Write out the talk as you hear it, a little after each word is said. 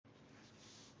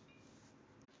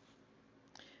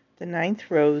The Ninth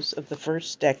Rose of the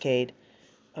First Decade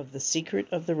of The Secret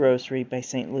of the Rosary by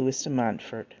St. Louis de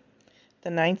Montfort. The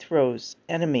Ninth Rose.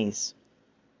 Enemies.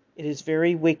 It is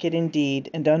very wicked indeed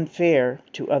and unfair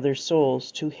to other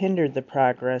souls to hinder the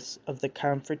progress of the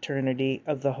confraternity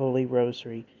of the Holy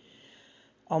Rosary.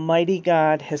 Almighty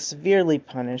God has severely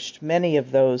punished many of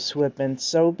those who have been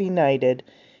so benighted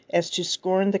as to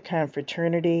scorn the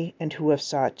confraternity and who have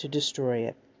sought to destroy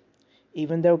it.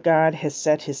 Even though God has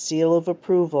set his seal of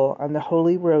approval on the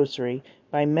Holy Rosary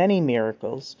by many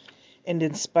miracles, and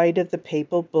in spite of the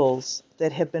papal bulls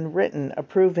that have been written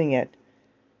approving it,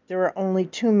 there are only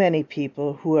too many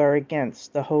people who are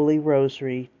against the Holy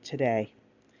Rosary today.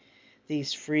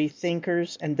 These free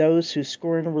thinkers and those who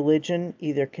scorn religion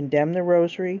either condemn the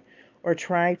Rosary or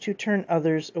try to turn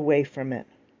others away from it.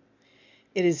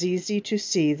 It is easy to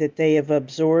see that they have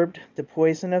absorbed the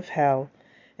poison of hell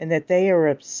and that they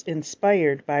are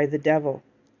inspired by the devil,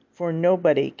 for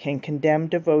nobody can condemn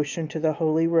devotion to the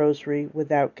Holy Rosary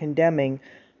without condemning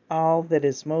all that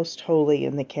is most holy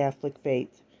in the Catholic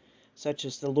faith, such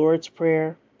as the Lord's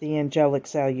Prayer, the angelic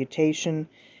salutation,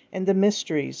 and the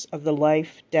mysteries of the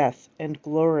life, death, and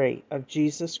glory of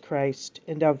Jesus Christ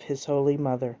and of his Holy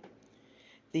Mother.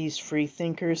 These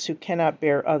freethinkers who cannot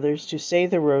bear others to say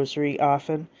the Rosary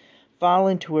often fall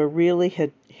into a really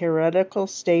heretical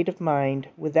state of mind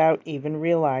without even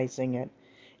realizing it,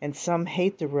 and some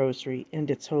hate the Rosary and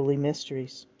its holy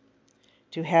mysteries.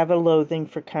 To have a loathing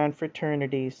for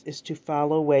confraternities is to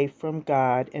fall away from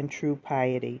God and true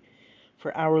piety,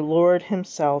 for our Lord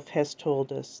himself has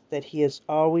told us that he is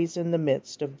always in the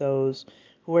midst of those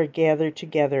who are gathered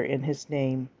together in his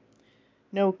name.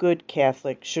 No good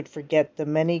Catholic should forget the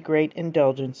many great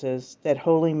indulgences that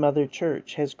Holy Mother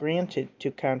Church has granted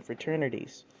to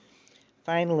confraternities.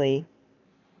 Finally,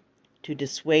 to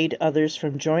dissuade others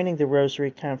from joining the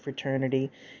Rosary confraternity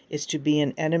is to be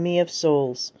an enemy of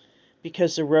souls,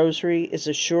 because the Rosary is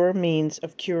a sure means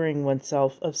of curing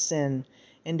oneself of sin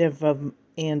and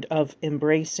of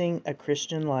embracing a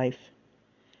Christian life.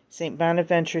 St.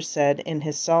 Bonaventure said in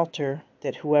his Psalter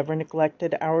that whoever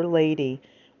neglected Our Lady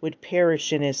would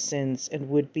perish in his sins and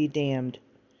would be damned.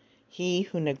 He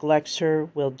who neglects her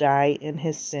will die in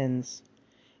his sins.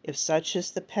 If such is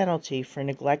the penalty for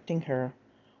neglecting her,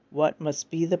 what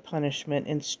must be the punishment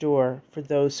in store for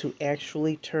those who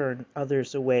actually turn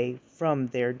others away from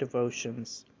their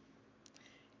devotions?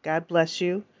 God bless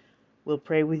you. We'll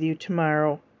pray with you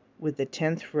tomorrow with the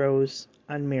 10th Rose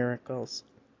on miracles.